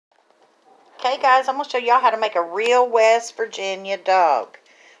Okay, guys, I'm going to show y'all how to make a real West Virginia dog.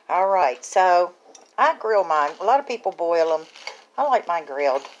 Alright, so I grill mine. A lot of people boil them. I like mine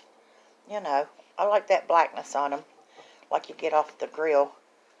grilled. You know, I like that blackness on them, like you get off the grill.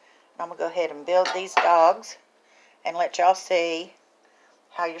 I'm going to go ahead and build these dogs and let y'all see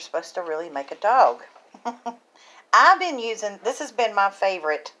how you're supposed to really make a dog. I've been using, this has been my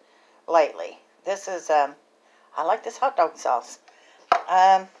favorite lately. This is, I like this hot dog sauce.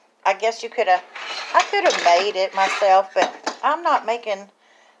 I guess I could have made it myself, but I'm not making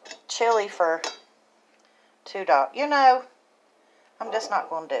chili for two dogs. You know, I'm just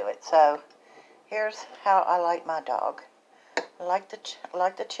not going to do it. So, here's how I like my dog. I like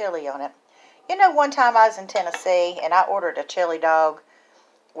the chili on it. You know, one time I was in Tennessee, and I ordered a chili dog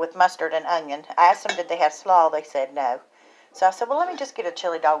with mustard and onion. I asked them, did they have slaw? They said no. So I said, well, let me just get a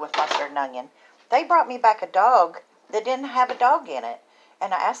chili dog with mustard and onion. They brought me back a dog that didn't have a dog in it.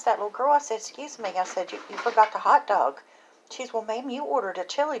 And I asked that little girl, I said, excuse me, I said, you forgot the hot dog. She said, well, ma'am, you ordered a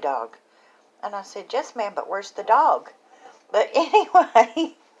chili dog. And I said, yes, ma'am, but where's the dog? But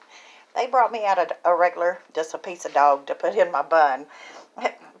anyway, they brought me out a regular, just a piece of dog to put in my bun.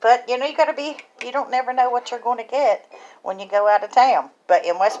 But, you know, you don't never know what you're going to get when you go out of town. But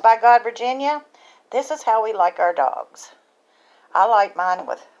in West by God, Virginia, this is how we like our dogs. I like mine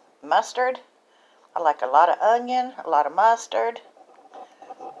with mustard. I like a lot of onion, a lot of mustard.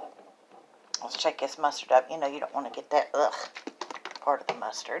 Let's check this mustard up. You know, you don't want to get that part of the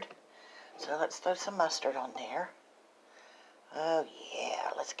mustard. So let's throw some mustard on there. Oh,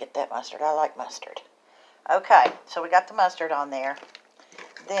 yeah. Let's get that mustard. I like mustard. Okay, so we got the mustard on there.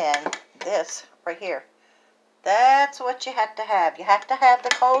 Then this right here. That's what you have to have. You have to have the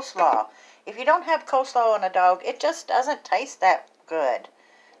coleslaw. If you don't have coleslaw on a dog, it just doesn't taste that good.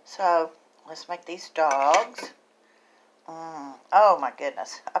 So let's make these dogs. Oh my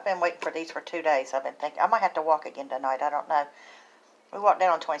goodness. I've been waiting for these for 2 days. I've been thinking I might have to walk again tonight. I don't know. We walked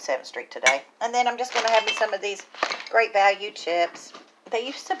down on 27th Street today. And then I'm just going to have me some of these Great Value chips. They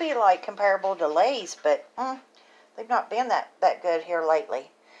used to be like comparable to Lay's, but they've not been that good here lately.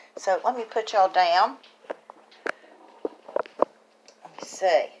 So let me put y'all down. Let me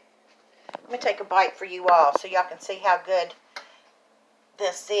see. Let me take a bite for you all so y'all can see how good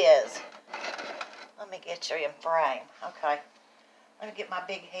this is. Let me get you in frame. Okay. Let me get my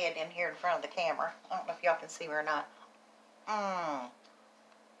big head in here in front of the camera. I don't know if y'all can see me or not.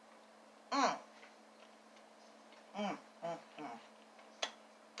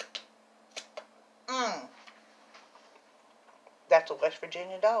 That's a West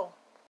Virginia dog.